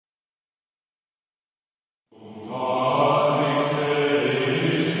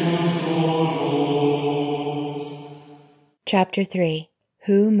Chapter 3.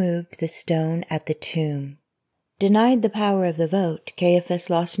 Who moved the stone at the tomb? Denied the power of the vote, Caiaphas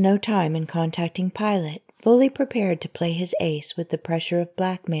lost no time in contacting Pilate, fully prepared to play his ace with the pressure of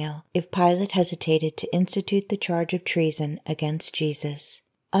blackmail if Pilate hesitated to institute the charge of treason against Jesus.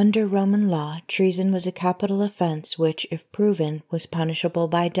 Under Roman law, treason was a capital offense which, if proven, was punishable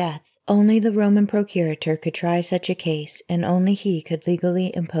by death. Only the Roman procurator could try such a case, and only he could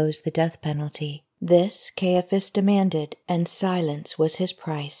legally impose the death penalty. This Caiaphas demanded, and silence was his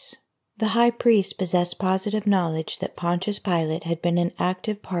price. The high priest possessed positive knowledge that Pontius Pilate had been an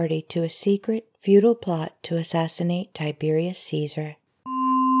active party to a secret, futile plot to assassinate Tiberius Caesar.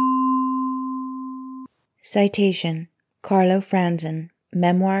 Citation: Carlo Franzen,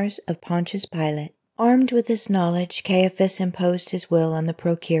 Memoirs of Pontius Pilate. Armed with this knowledge, Caiaphas imposed his will on the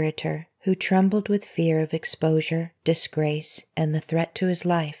procurator, who trembled with fear of exposure, disgrace, and the threat to his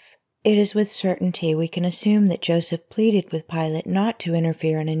life. It is with certainty we can assume that Joseph pleaded with Pilate not to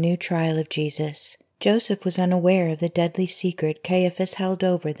interfere in a new trial of Jesus. Joseph was unaware of the deadly secret Caiaphas held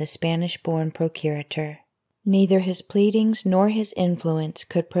over the Spanish-born procurator. Neither his pleadings nor his influence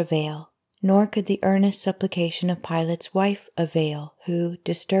could prevail, nor could the earnest supplication of Pilate's wife avail, who,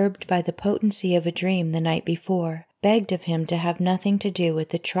 disturbed by the potency of a dream the night before, begged of him to have nothing to do with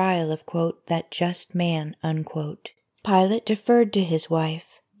the trial of, quote, "that just man," unquote. Pilate deferred to his wife.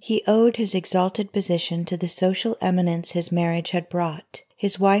 He owed his exalted position to the social eminence his marriage had brought.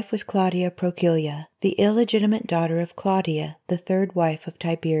 His wife was Claudia Procula, the illegitimate daughter of Claudia, the third wife of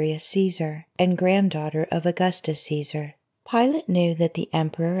Tiberius Caesar, and granddaughter of Augustus Caesar. Pilate knew that the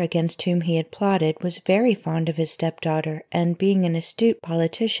emperor against whom he had plotted was very fond of his stepdaughter, and being an astute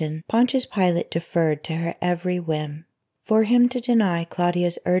politician, Pontius Pilate deferred to her every whim. For him to deny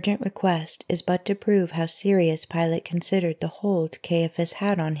Claudia's urgent request is but to prove how serious Pilate considered the hold Caiaphas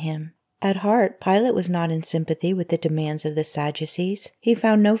had on him. At heart, Pilate was not in sympathy with the demands of the Sadducees. He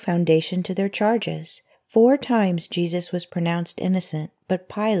found no foundation to their charges. 4 times Jesus was pronounced innocent, but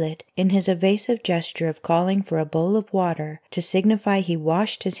Pilate, in his evasive gesture of calling for a bowl of water to signify he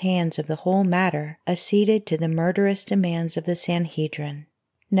washed his hands of the whole matter, acceded to the murderous demands of the Sanhedrin.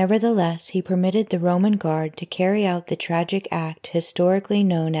 Nevertheless, he permitted the Roman guard to carry out the tragic act historically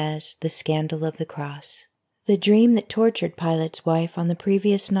known as the Scandal of the Cross. The dream that tortured Pilate's wife on the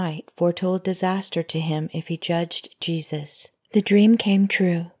previous night foretold disaster to him if he judged Jesus. The dream came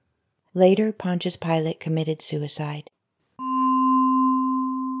true. Later, Pontius Pilate committed suicide.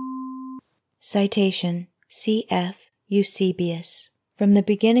 Citation: C.F. Eusebius. From the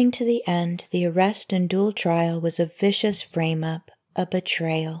beginning to the end, the arrest and dual trial was a vicious frame-up, a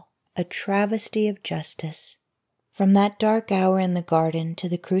betrayal, a travesty of justice. From that dark hour in the garden to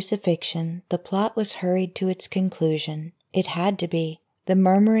the crucifixion, the plot was hurried to its conclusion. It had to be. The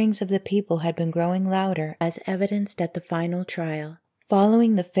murmurings of the people had been growing louder, as evidenced at the final trial.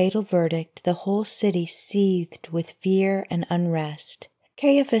 Following the fatal verdict, the whole city seethed with fear and unrest.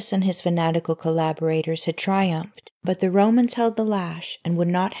 Caiaphas and his fanatical collaborators had triumphed, but the Romans held the lash and would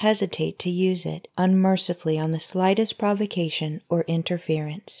not hesitate to use it unmercifully on the slightest provocation or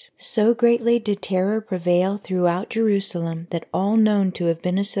interference. So greatly did terror prevail throughout Jerusalem that all known to have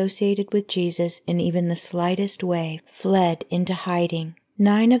been associated with Jesus in even the slightest way fled into hiding.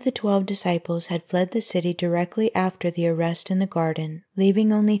 9 of the 12 disciples had fled the city directly after the arrest in the garden,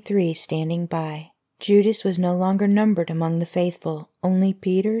 leaving only 3 standing by. Judas was no longer numbered among the faithful. Only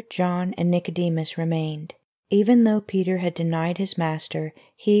Peter, John, and Nicodemus remained. Even though Peter had denied his master,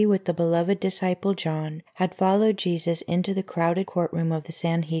 he, with the beloved disciple John, had followed Jesus into the crowded courtroom of the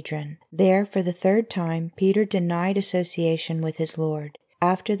Sanhedrin. There, for the 3rd time, Peter denied association with his Lord.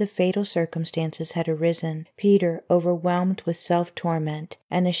 After the fatal circumstances had arisen, Peter, overwhelmed with self-torment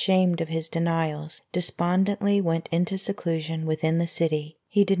and ashamed of his denials, despondently went into seclusion within the city.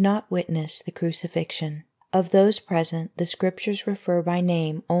 He did not witness the crucifixion. Of those present, the Scriptures refer by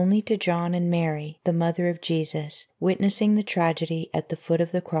name only to John and Mary, the mother of Jesus, witnessing the tragedy at the foot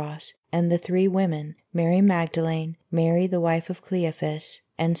of the cross, and the 3 women, Mary Magdalene, Mary the wife of Cleophas,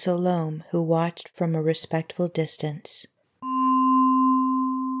 and Salome, who watched from a respectful distance.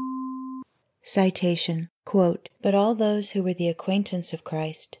 Citation: Quote, "But all those who were the acquaintance of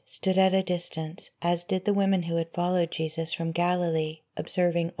Christ stood at a distance, as did the women who had followed Jesus from Galilee,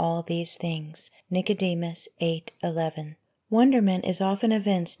 observing all these things." Nicodemus 8:11. Wonderment is often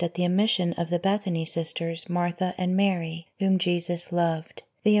evinced at the omission of the Bethany sisters, Martha and Mary, whom Jesus loved.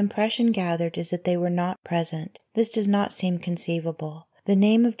 The impression gathered is that they were not present. This does not seem conceivable. The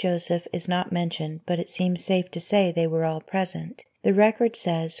name of Joseph is not mentioned, but it seems safe to say they were all present. The record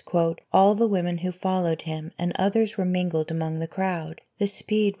says, quote, "All the women who followed him and others were mingled among the crowd." The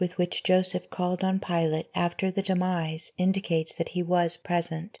speed with which Joseph called on Pilate after the demise indicates that he was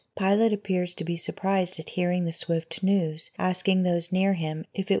present. Pilate appears to be surprised at hearing the swift news, asking those near him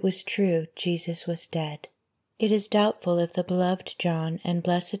if it was true Jesus was dead. It is doubtful if the beloved John and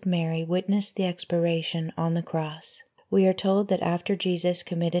Blessed Mary witnessed the expiration on the cross. We are told that after Jesus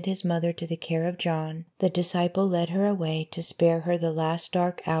committed his mother to the care of John, the disciple led her away to spare her the last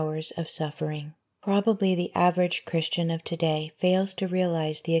dark hours of suffering. Probably the average Christian of today fails to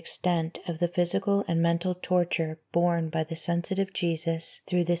realize the extent of the physical and mental torture borne by the sensitive Jesus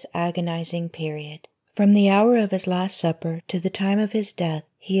through this agonizing period. From the hour of his Last Supper to the time of his death,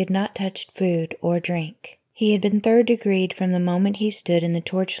 he had not touched food or drink. He had been third-degreed from the moment he stood in the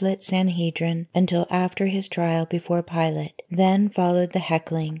torchlit Sanhedrin until after his trial before Pilate. Then followed the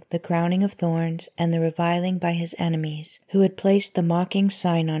heckling, the crowning of thorns, and the reviling by his enemies, who had placed the mocking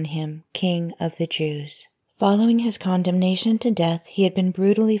sign on him, King of the Jews. Following his condemnation to death, he had been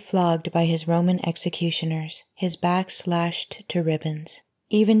brutally flogged by his Roman executioners, his back slashed to ribbons.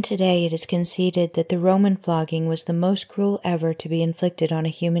 Even today it is conceded that the Roman flogging was the most cruel ever to be inflicted on a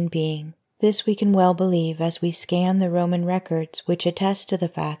human being. This we can well believe as we scan the Roman records, which attest to the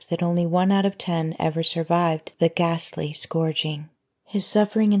fact that only 1 out of 10 ever survived the ghastly scourging. His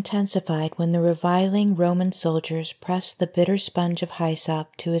suffering intensified when the reviling Roman soldiers pressed the bitter sponge of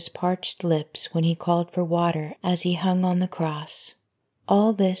hyssop to his parched lips when he called for water as he hung on the cross.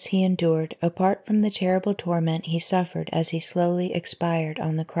 All this he endured apart from the terrible torment he suffered as he slowly expired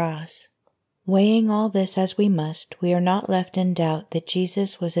on the cross. Weighing all this as we must, we are not left in doubt that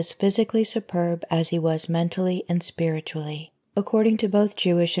Jesus was as physically superb as he was mentally and spiritually. According to both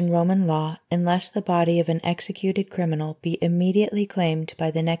Jewish and Roman law, unless the body of an executed criminal be immediately claimed by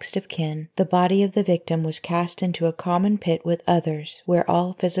the next of kin, the body of the victim was cast into a common pit with others, where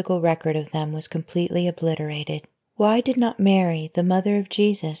all physical record of them was completely obliterated. Why did not Mary, the mother of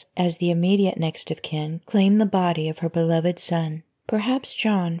Jesus, as the immediate next of kin, claim the body of her beloved son? Perhaps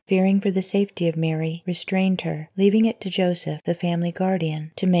John, fearing for the safety of Mary, restrained her, leaving it to Joseph, the family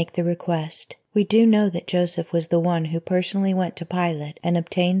guardian, to make the request. We do know that Joseph was the one who personally went to Pilate and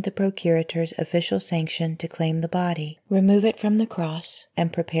obtained the procurator's official sanction to claim the body, remove it from the cross,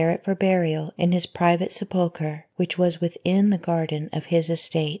 and prepare it for burial in his private sepulchre, which was within the garden of his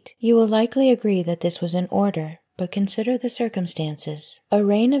estate. You will likely agree that this was in order, but consider the circumstances. A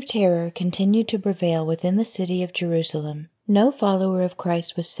reign of terror continued to prevail within the city of Jerusalem. No follower of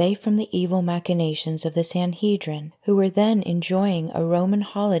Christ was safe from the evil machinations of the Sanhedrin, who were then enjoying a Roman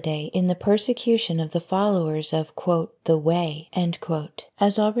holiday in the persecution of the followers of, quote, the way, end quote.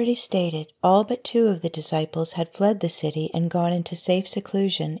 As already stated, all but 2 of the disciples had fled the city and gone into safe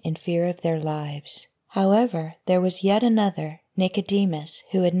seclusion in fear of their lives. However, there was yet another, Nicodemus,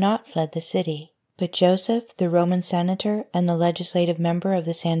 who had not fled the city. But Joseph, the Roman senator and the legislative member of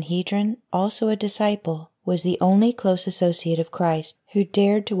the Sanhedrin, also a disciple, was the only close associate of Christ who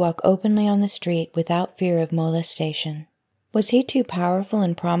dared to walk openly on the street without fear of molestation. Was he too powerful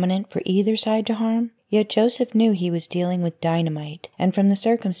and prominent for either side to harm? Yet Joseph knew he was dealing with dynamite, and from the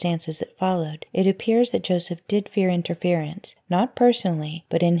circumstances that followed, it appears that Joseph did fear interference, not personally,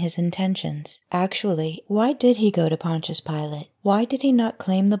 but in his intentions. Actually, why did he go to Pontius Pilate? Why did he not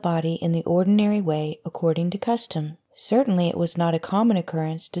claim the body in the ordinary way according to custom? Certainly it was not a common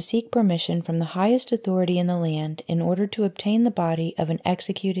occurrence to seek permission from the highest authority in the land in order to obtain the body of an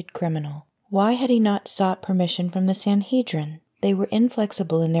executed criminal. Why had he not sought permission from the Sanhedrin? They were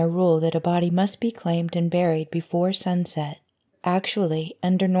inflexible in their rule that a body must be claimed and buried before sunset. Actually,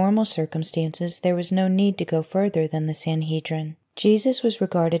 under normal circumstances, there was no need to go further than the Sanhedrin. Jesus was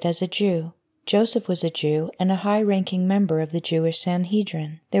regarded as a Jew. Joseph was a Jew and a high-ranking member of the Jewish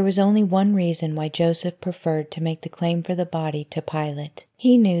Sanhedrin. There was only one reason why Joseph preferred to make the claim for the body to Pilate.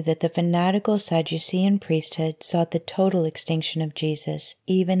 He knew that the fanatical Sadducean priesthood sought the total extinction of Jesus,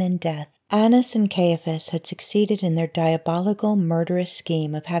 even in death. Annas and Caiaphas had succeeded in their diabolical, murderous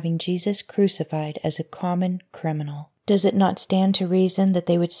scheme of having Jesus crucified as a common criminal. Does it not stand to reason that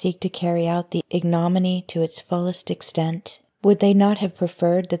they would seek to carry out the ignominy to its fullest extent? Would they not have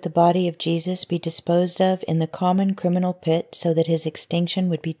preferred that the body of Jesus be disposed of in the common criminal pit so that his extinction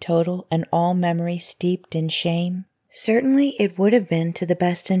would be total and all memory steeped in shame? Certainly it would have been to the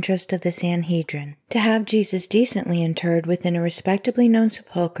best interest of the Sanhedrin. To have Jesus decently interred within a respectably known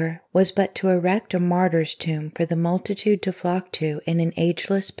sepulchre was but to erect a martyr's tomb for the multitude to flock to in an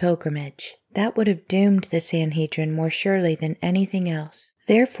ageless pilgrimage. That would have doomed the Sanhedrin more surely than anything else.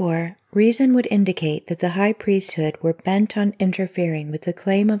 Therefore, reason would indicate that the high priesthood were bent on interfering with the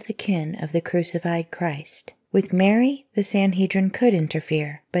claim of the kin of the crucified Christ. With Mary, the Sanhedrin could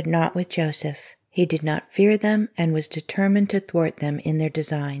interfere, but not with Joseph. He did not fear them and was determined to thwart them in their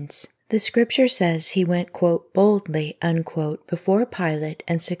designs. The scripture says he went, quote, boldly, unquote, before Pilate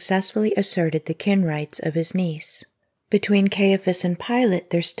and successfully asserted the kin rights of his niece. Between Caiaphas and Pilate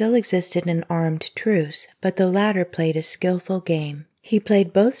there still existed an armed truce, but the latter played a skillful game. He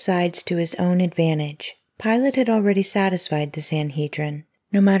played both sides to his own advantage. Pilate had already satisfied the Sanhedrin.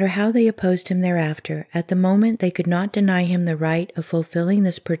 No matter how they opposed him thereafter, at the moment they could not deny him the right of fulfilling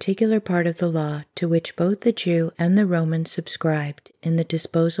this particular part of the law to which both the Jew and the Roman subscribed in the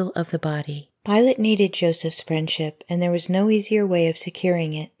disposal of the body. Pilate needed Joseph's friendship, and there was no easier way of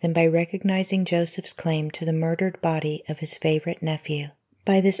securing it than by recognizing Joseph's claim to the murdered body of his favorite nephew.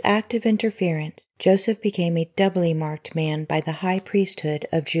 By this act of interference, Joseph became a doubly marked man by the high priesthood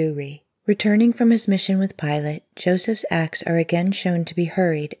of Jewry. Returning from his mission with Pilate, Joseph's acts are again shown to be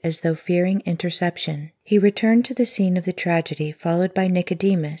hurried as though fearing interception. He returned to the scene of the tragedy, followed by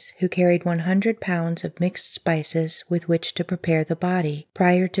Nicodemus, who carried 100 pounds of mixed spices with which to prepare the body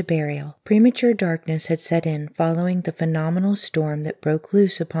prior to burial. Premature darkness had set in following the phenomenal storm that broke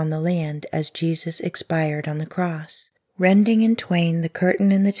loose upon the land as Jesus expired on the cross, rending in twain the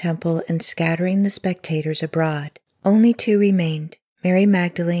curtain in the temple and scattering the spectators abroad. Only two remained, Mary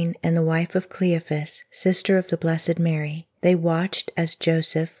Magdalene and the wife of Cleophas, sister of the Blessed Mary. They watched as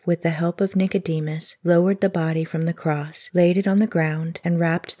Joseph, with the help of Nicodemus, lowered the body from the cross, laid it on the ground, and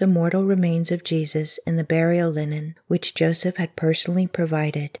wrapped the mortal remains of Jesus in the burial linen which Joseph had personally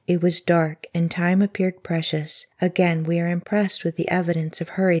provided. It was dark, and time appeared precious. Again, we are impressed with the evidence of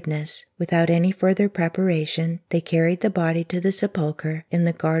hurriedness. Without any further preparation, they carried the body to the sepulchre in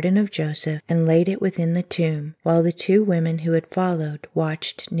the garden of Joseph and laid it within the tomb, while the two women who had followed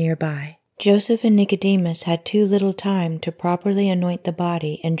watched nearby. Joseph and Nicodemus had too little time to properly anoint the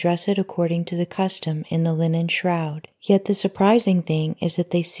body and dress it according to the custom in the linen shroud. Yet the surprising thing is that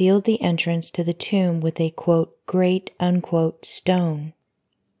they sealed the entrance to the tomb with a, quote, great, unquote, stone.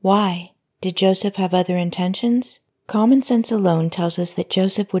 Why? Did Joseph have other intentions? Common sense alone tells us that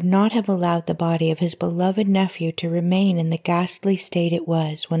Joseph would not have allowed the body of his beloved nephew to remain in the ghastly state it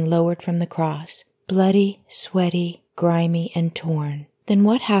was when lowered from the cross, bloody, sweaty, grimy, and torn. Then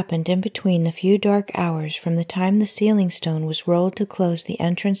what happened in between the few dark hours from the time the sealing stone was rolled to close the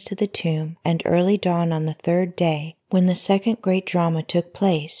entrance to the tomb and early dawn on the third day, when the second great drama took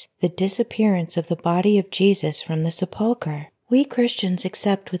place, the disappearance of the body of Jesus from the sepulchre? We Christians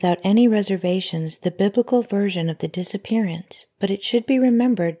accept without any reservations the biblical version of the disappearance, but it should be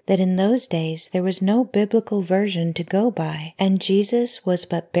remembered that in those days there was no biblical version to go by, and Jesus was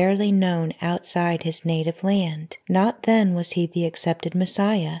but barely known outside his native land. Not then was he the accepted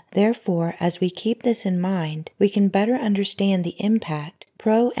Messiah. Therefore, as we keep this in mind, we can better understand the impact,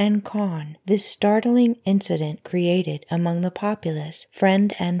 pro and con, this startling incident created among the populace,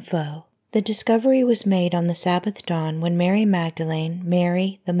 friend and foe. The discovery was made on the Sabbath dawn when Mary Magdalene,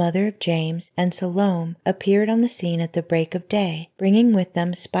 Mary, the mother of James, and Salome appeared on the scene at the break of day, bringing with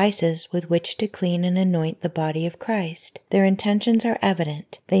them spices with which to clean and anoint the body of Christ. Their intentions are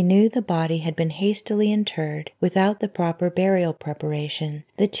evident. They knew the body had been hastily interred without the proper burial preparation.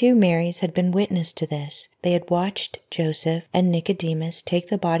 The two Marys had been witness to this. They had watched Joseph and Nicodemus take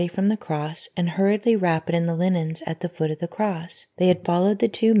the body from the cross and hurriedly wrap it in the linens at the foot of the cross. They had followed the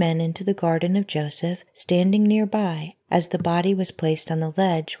two men into the garden of Joseph, standing nearby as the body was placed on the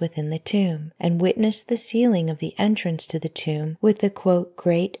ledge within the tomb, and witnessed the sealing of the entrance to the tomb with the, quote,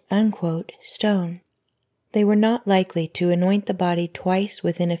 great, unquote, stone. They were not likely to anoint the body twice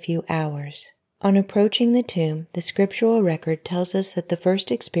within a few hours. On approaching the tomb, the scriptural record tells us that the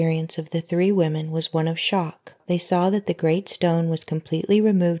first experience of the three women was one of shock. They saw that the great stone was completely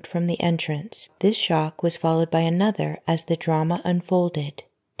removed from the entrance. This shock was followed by another as the drama unfolded.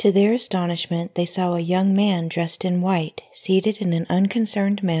 To their astonishment, they saw a young man dressed in white, seated in an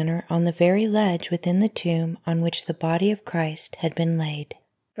unconcerned manner on the very ledge within the tomb on which the body of Christ had been laid.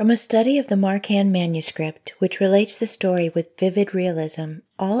 From a study of the Markan manuscript, which relates the story with vivid realism,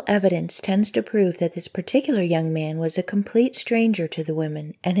 all evidence tends to prove that this particular young man was a complete stranger to the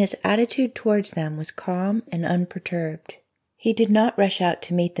women, and his attitude towards them was calm and unperturbed. He did not rush out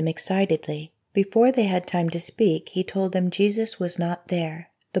to meet them excitedly. Before they had time to speak, he told them Jesus was not there.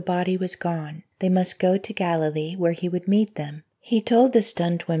 The body was gone. They must go to Galilee, where he would meet them. He told the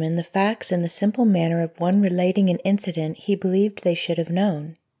stunned women the facts in the simple manner of one relating an incident he believed they should have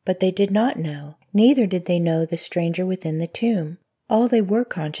known. But they did not know. Neither did they know the stranger within the tomb. All they were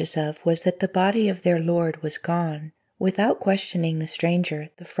conscious of was that the body of their Lord was gone. Without questioning the stranger,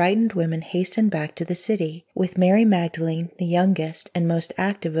 the frightened women hastened back to the city, with Mary Magdalene, the youngest and most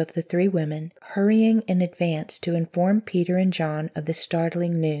active of the three women, hurrying in advance to inform Peter and John of the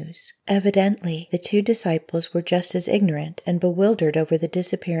startling news. Evidently, the two disciples were just as ignorant and bewildered over the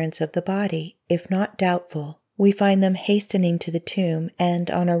disappearance of the body, if not doubtful. We find them hastening to the tomb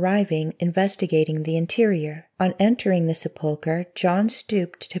and, on arriving, investigating the interior. On entering the sepulchre, John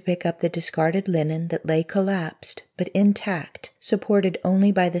stooped to pick up the discarded linen that lay collapsed, but intact, supported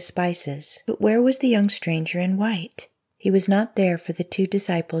only by the spices. But where was the young stranger in white? He was not there for the two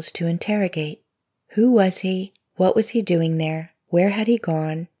disciples to interrogate. Who was he? What was he doing there? Where had he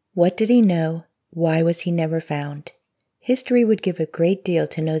gone? What did he know? Why was he never found? History would give a great deal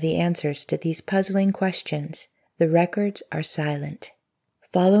to know the answers to these puzzling questions. The records are silent.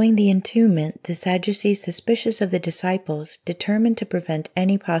 Following the entombment, the Sadducees, suspicious of the disciples, determined to prevent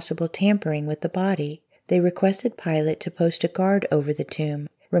any possible tampering with the body. They requested Pilate to post a guard over the tomb,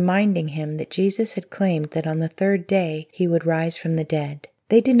 reminding him that Jesus had claimed that on the third day he would rise from the dead.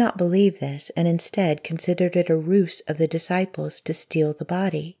 They did not believe this, and instead considered it a ruse of the disciples to steal the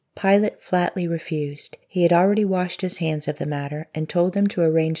body. Pilate flatly refused. He had already washed his hands of the matter and told them to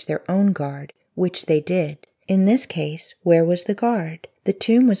arrange their own guard, which they did. In this case, where was the guard? The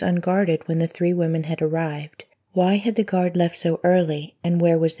tomb was unguarded when the three women had arrived. Why had the guard left so early, and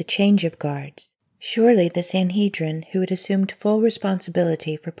where was the change of guards? Surely the Sanhedrin, who had assumed full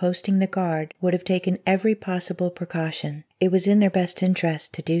responsibility for posting the guard, would have taken every possible precaution. It was in their best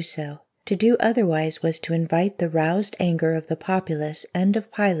interest to do so. To do otherwise was to invite the roused anger of the populace and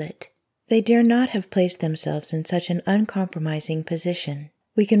of Pilate. They dare not have placed themselves in such an uncompromising position.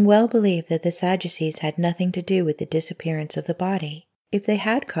 We can well believe that the Sadducees had nothing to do with the disappearance of the body. If they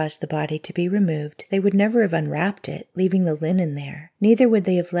had caused the body to be removed, they would never have unwrapped it, leaving the linen there. Neither would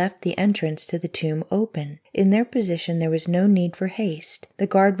they have left the entrance to the tomb open. In their position there was no need for haste. The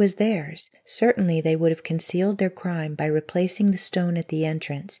guard was theirs. Certainly they would have concealed their crime by replacing the stone at the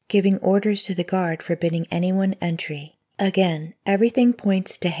entrance, giving orders to the guard forbidding anyone entry. Again, everything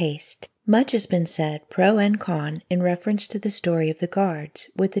points to haste. Much has been said, pro and con, in reference to the story of the guards,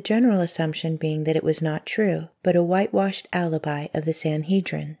 with the general assumption being that it was not true, but a whitewashed alibi of the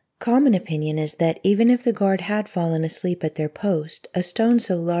Sanhedrin. Common opinion is that even if the guard had fallen asleep at their post, a stone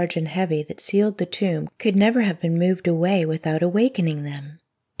so large and heavy that sealed the tomb could never have been moved away without awakening them.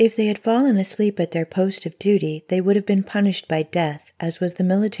 If they had fallen asleep at their post of duty, they would have been punished by death, as was the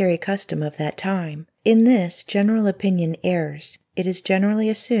military custom of that time. In this, general opinion errs. It is generally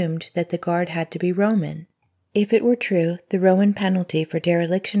assumed that the guard had to be Roman. If it were true, the Roman penalty for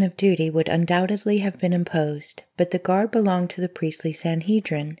dereliction of duty would undoubtedly have been imposed, but the guard belonged to the priestly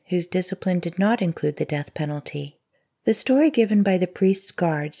Sanhedrin, whose discipline did not include the death penalty. The story given by the priests'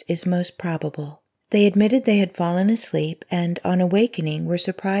 guards is most probable. They admitted they had fallen asleep and, on awakening, were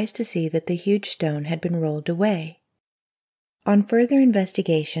surprised to see that the huge stone had been rolled away. On further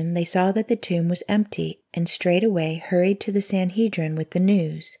investigation, they saw that the tomb was empty and straightway hurried to the Sanhedrin with the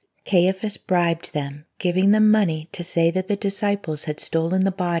news. Caiaphas bribed them, giving them money to say that the disciples had stolen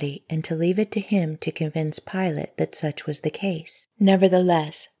the body and to leave it to him to convince Pilate that such was the case.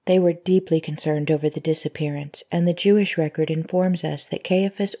 Nevertheless, they were deeply concerned over the disappearance, and the Jewish record informs us that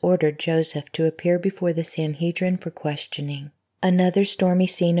Caiaphas ordered Joseph to appear before the Sanhedrin for questioning. Another stormy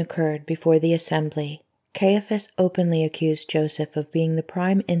scene occurred before the assembly. Caiaphas openly accused Joseph of being the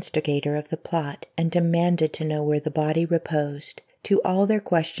prime instigator of the plot and demanded to know where the body reposed. To all their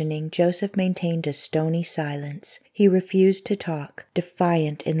questioning, Joseph maintained a stony silence. He refused to talk,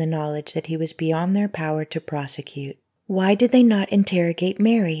 defiant in the knowledge that he was beyond their power to prosecute. Why did they not interrogate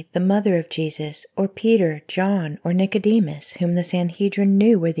Mary, the mother of Jesus, or Peter, John, or Nicodemus, whom the Sanhedrin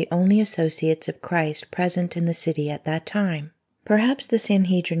knew were the only associates of Christ present in the city at that time? Perhaps the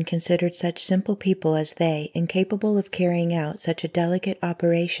Sanhedrin considered such simple people as they incapable of carrying out such a delicate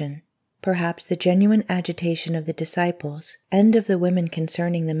operation. Perhaps the genuine agitation of the disciples, and of the women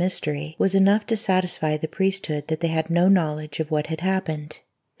concerning the mystery, was enough to satisfy the priesthood that they had no knowledge of what had happened.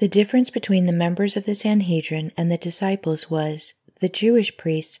 The difference between the members of the Sanhedrin and the disciples was, the Jewish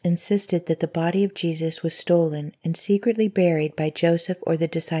priests insisted that the body of Jesus was stolen and secretly buried by Joseph or the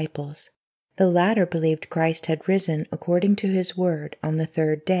disciples. The latter believed Christ had risen according to his word on the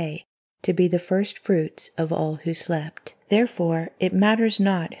third day, to be the first fruits of all who slept. Therefore, it matters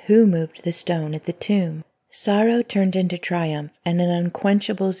not who moved the stone at the tomb. Sorrow turned into triumph and an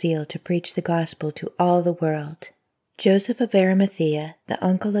unquenchable zeal to preach the gospel to all the world. Joseph of Arimethea, the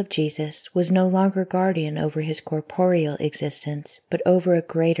uncle of Jesus, was no longer guardian over his corporeal existence, but over a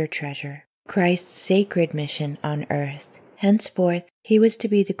greater treasure, Christ's sacred mission on earth. Henceforth, he was to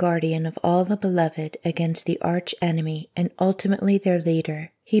be the guardian of all the beloved against the arch-enemy and ultimately their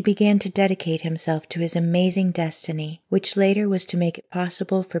leader. He began to dedicate himself to his amazing destiny, which later was to make it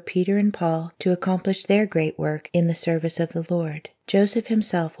possible for Peter and Paul to accomplish their great work in the service of the Lord. Joseph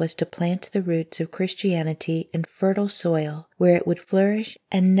himself was to plant the roots of Christianity in fertile soil where it would flourish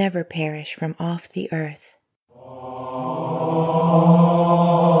and never perish from off the earth.